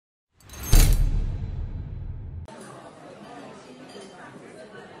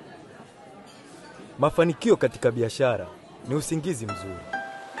Mafanikio katika biashara ni usingizi mzuri.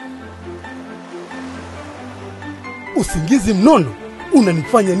 Usingizi mnono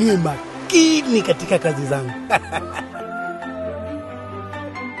unanifanya niwe makini katika kazi zangu.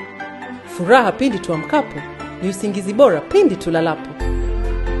 Furaha pindi tuamkapo ni usingizi bora pindi tulalapo.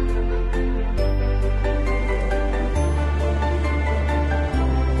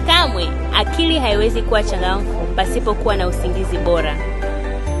 Kamwe akili haiwezi kuwa changamfu pasipokuwa na usingizi bora.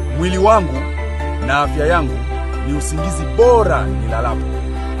 Mwili wangu na afya yangu ni usingizi bora nilalapo.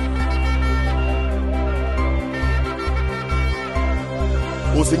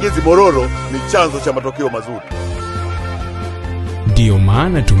 Usingizi mororo ni chanzo cha matokeo mazuri. Ndio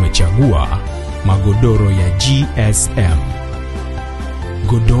maana tumechagua magodoro ya GSM.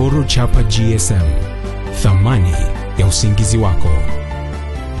 Godoro chapa GSM, thamani ya usingizi wako.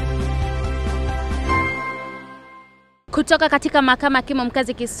 Kutoka katika Mahakama Hakimu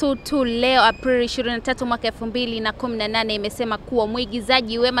Mkazi Kisutu leo Aprili 23 mwaka 2018 imesema kuwa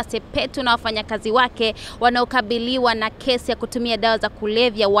mwigizaji Wema Sepetu na wafanyakazi wake wanaokabiliwa na kesi ya kutumia dawa za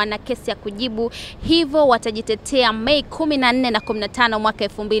kulevya wana kesi ya kujibu, hivyo watajitetea Mei 14 na 15 mwaka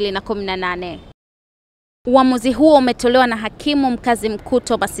 2018. Uamuzi huo umetolewa na Hakimu Mkazi Mkuu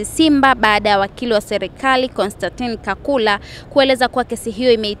Simba baada ya wakili wa serikali Constantine Kakula kueleza kuwa kesi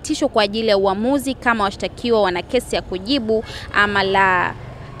hiyo imeitishwa kwa ajili ya uamuzi kama washtakiwa wana kesi ya kujibu ama la.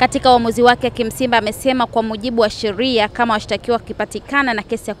 Katika uamuzi wake, Hakimu Simba amesema kwa mujibu wa sheria kama washtakiwa wakipatikana na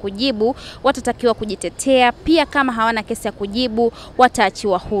kesi ya kujibu watatakiwa kujitetea, pia kama hawana kesi ya kujibu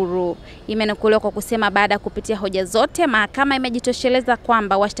wataachiwa huru. Imenukuliwa kwa kusema baada ya kupitia hoja zote, mahakama imejitosheleza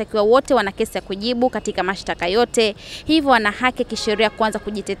kwamba washtakiwa wote wana kesi ya kujibu katika mashtaka yote, hivyo wana haki kisheria kuanza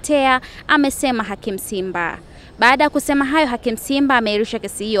kujitetea, amesema Hakimu Simba. Baada ya kusema hayo, Hakimu Simba ameahirisha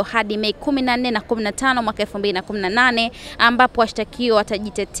kesi hiyo hadi Mei 14 na 15 mwaka 2018 ambapo washtakiwa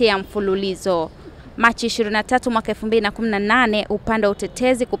watajitetea mfululizo. Machi 23 mwaka 2018 upande wa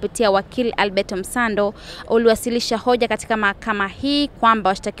utetezi kupitia wakili Alberto Msando uliwasilisha hoja katika mahakama hii kwamba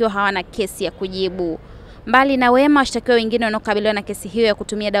washtakiwa hawana kesi ya kujibu. Mbali na Wema, washtakiwa wengine wanaokabiliwa na kesi hiyo ya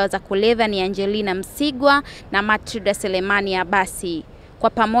kutumia dawa za kulevya ni Angelina Msigwa na Matrida Selemani Abasi. Kwa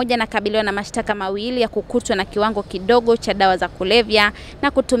pamoja nakabiliwa na mashtaka mawili ya kukutwa na kiwango kidogo cha dawa za kulevya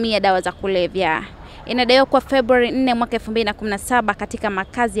na kutumia dawa za kulevya. Inadaiwa kwa Februari 4 mwaka 2017 katika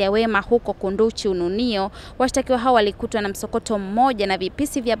makazi ya Wema huko Kunduchi Ununio, washtakiwa hao walikutwa na msokoto mmoja na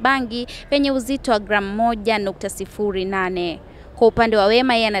vipisi vya bangi vyenye uzito wa gramu 1.08. Kwa upande wa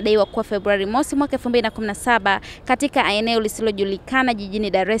Wema, yeye anadaiwa kwa Februari 1 mwaka 2017 katika eneo lisilojulikana jijini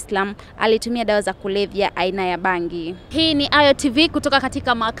Dar es Salaam alitumia dawa za kulevya aina ya bangi. Hii ni Ayo TV kutoka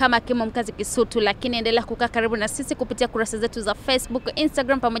katika Mahakama Hakimu Mkazi Kisutu, lakini endelea kukaa karibu na sisi kupitia kurasa zetu za Facebook,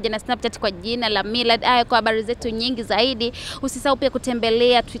 Instagram pamoja na Snapchat kwa jina la Millard Ayo kwa habari zetu nyingi zaidi. Usisahau pia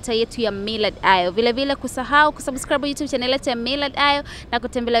kutembelea Twitter yetu ya Millard Ayo. Vile vile kusahau kusubscribe YouTube channel yetu ya Millard Ayo na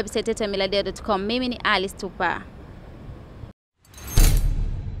kutembelea website yetu ya millardayo.com. Mimi ni Alice Tupa.